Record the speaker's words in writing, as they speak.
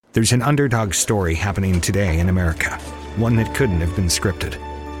There's an underdog story happening today in America, one that couldn't have been scripted.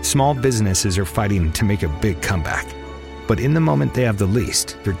 Small businesses are fighting to make a big comeback. But in the moment they have the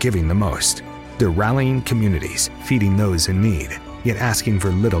least, they're giving the most. They're rallying communities, feeding those in need, yet asking for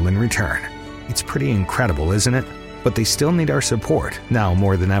little in return. It's pretty incredible, isn't it? But they still need our support, now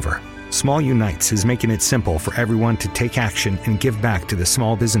more than ever. Small Unites is making it simple for everyone to take action and give back to the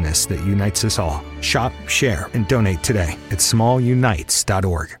small business that unites us all. Shop, share, and donate today at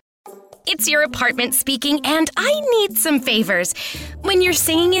smallunites.org. It's your apartment speaking, and I need some favors. When you're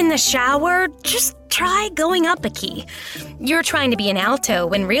singing in the shower, just try going up a key. You're trying to be an alto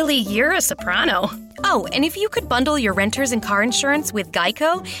when really you're a soprano. Oh, and if you could bundle your renters and car insurance with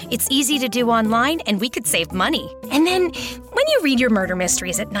Geico, it's easy to do online and we could save money. And then, when you read your murder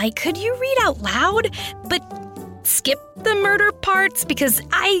mysteries at night, could you read out loud? But skip the murder parts because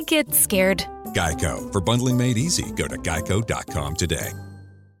I get scared. Geico. For bundling made easy, go to geico.com today.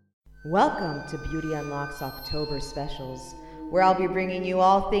 Welcome to Beauty Unlock's October specials, where I'll be bringing you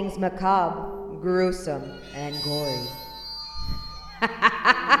all things macabre, gruesome, and gory.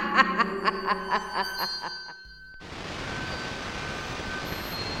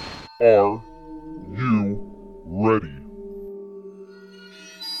 Are you ready?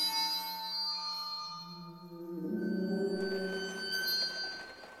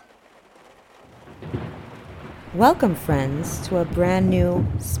 Welcome, friends, to a brand new,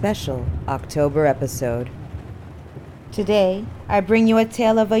 special October episode. Today, I bring you a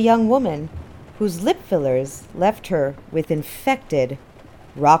tale of a young woman whose lip fillers left her with infected,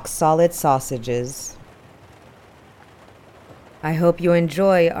 rock-solid sausages. I hope you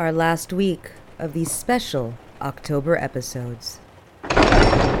enjoy our last week of these special October episodes.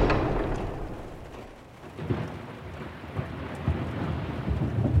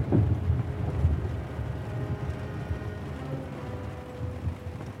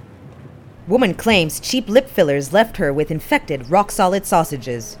 Woman claims cheap lip fillers left her with infected rock-solid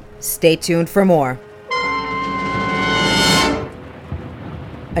sausages. Stay tuned for more.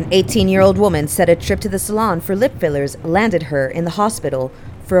 An 18-year-old woman said a trip to the salon for lip fillers landed her in the hospital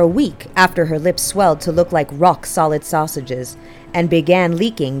for a week after her lips swelled to look like rock-solid sausages and began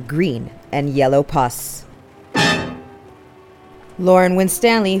leaking green and yellow pus. Lauren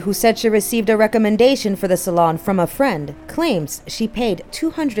Winstanley, who said she received a recommendation for the salon from a friend, claims she paid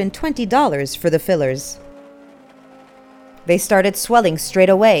 $220 for the fillers. They started swelling straight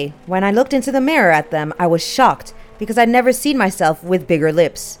away. When I looked into the mirror at them, I was shocked because I'd never seen myself with bigger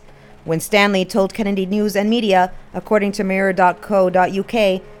lips. Winstanley told Kennedy News and Media, according to mirror.co.uk,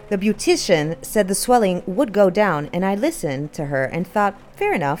 the beautician said the swelling would go down, and I listened to her and thought,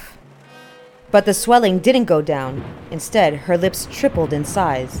 fair enough. But the swelling didn't go down. Instead, her lips tripled in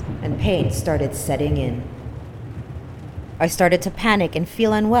size, and pain started setting in. I started to panic and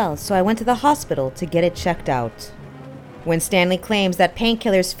feel unwell, so I went to the hospital to get it checked out. Winstanley claims that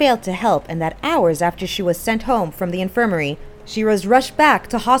painkillers failed to help and that hours after she was sent home from the infirmary, she was rushed back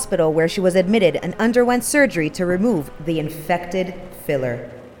to hospital where she was admitted and underwent surgery to remove the infected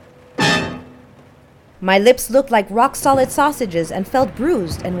filler. My lips looked like rock-solid sausages and felt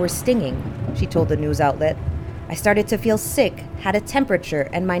bruised and were stinging, she told the news outlet. I started to feel sick, had a temperature,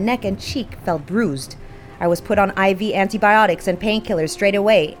 and my neck and cheek felt bruised. I was put on IV antibiotics and painkillers straight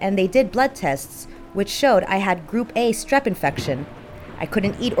away, and they did blood tests, which showed I had Group A strep infection. I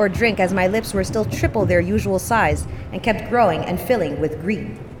couldn't eat or drink as my lips were still triple their usual size and kept growing and filling with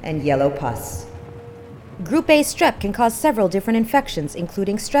green and yellow pus. Group A strep can cause several different infections,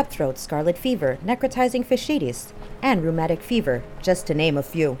 including strep throat, scarlet fever, necrotizing fasciitis, and rheumatic fever, just to name a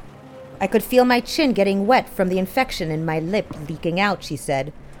few. I could feel my chin getting wet from the infection and my lip leaking out, she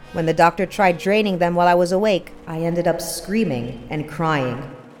said. When the doctor tried draining them while I was awake, I ended up screaming and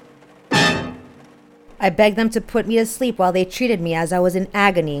crying. I begged them to put me to sleep while they treated me as I was in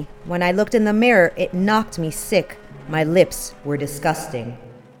agony. When I looked in the mirror, it knocked me sick. My lips were disgusting.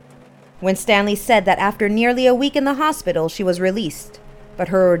 Winstanley said that after nearly a week in the hospital, she was released, but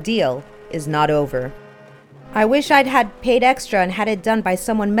her ordeal is not over. I wish I'd had paid extra and had it done by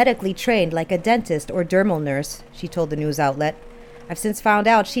someone medically trained like a dentist or dermal nurse, she told the news outlet. I've since found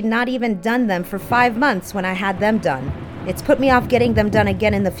out she'd not even done them for 5 months when I had them done. It's put me off getting them done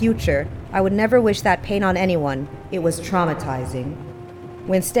again in the future. I would never wish that pain on anyone. It was traumatizing.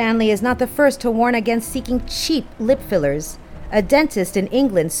 Winstanley is not the first to warn against seeking cheap lip fillers. A dentist in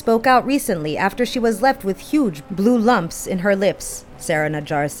England spoke out recently after she was left with huge blue lumps in her lips, Sarah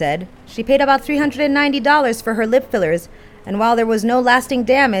Najjar said. She paid about $390 for her lip fillers, and while there was no lasting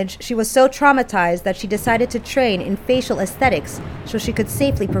damage, she was so traumatized that she decided to train in facial aesthetics so she could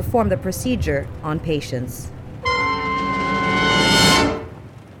safely perform the procedure on patients.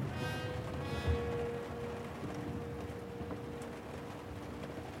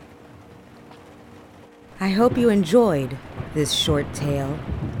 I hope you enjoyed this short tale.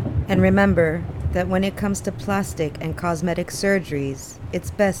 And remember that when it comes to plastic and cosmetic surgeries, it's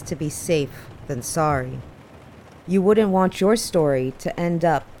best to be safe than sorry. You wouldn't want your story to end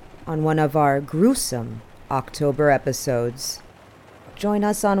up on one of our gruesome October episodes. Join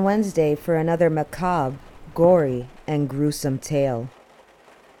us on Wednesday for another macabre, gory, and gruesome tale.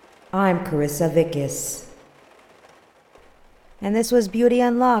 I'm Carissa Vickis. And this was Beauty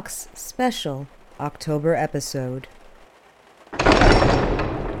Unlock's special October episode.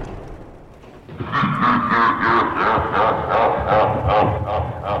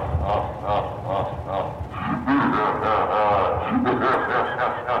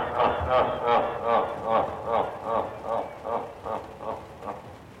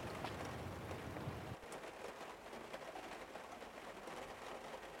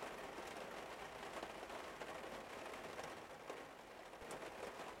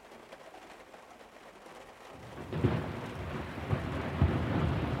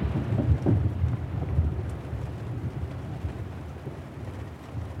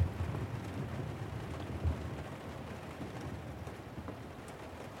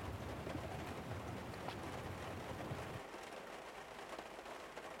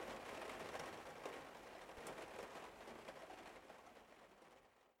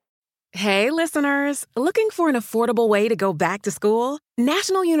 Hey, listeners! Looking for an affordable way to go back to school?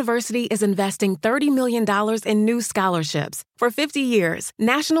 National University is investing $30 million in new scholarships. For 50 years,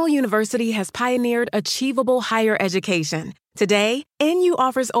 National University has pioneered achievable higher education. Today, NU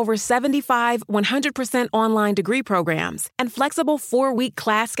offers over 75 100% online degree programs and flexible 4-week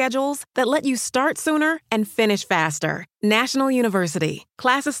class schedules that let you start sooner and finish faster. National University.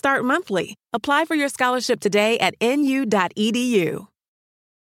 Classes start monthly. Apply for your scholarship today at nu.edu.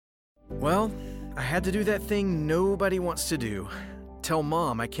 Well, I had to do that thing nobody wants to do. Tell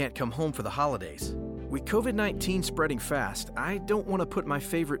Mom I can't come home for the holidays. With COVID-19 spreading fast, I don't want to put my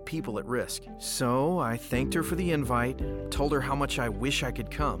favorite people at risk. So I thanked her for the invite, told her how much I wish I could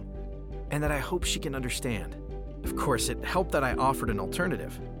come, and that I hope she can understand. Of course, it helped that I offered an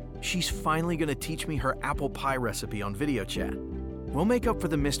alternative. She's finally going to teach me her apple pie recipe on video chat. We'll make up for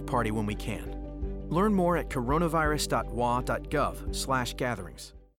the missed party when we can. Learn more at coronavirus.wa.gov/gatherings.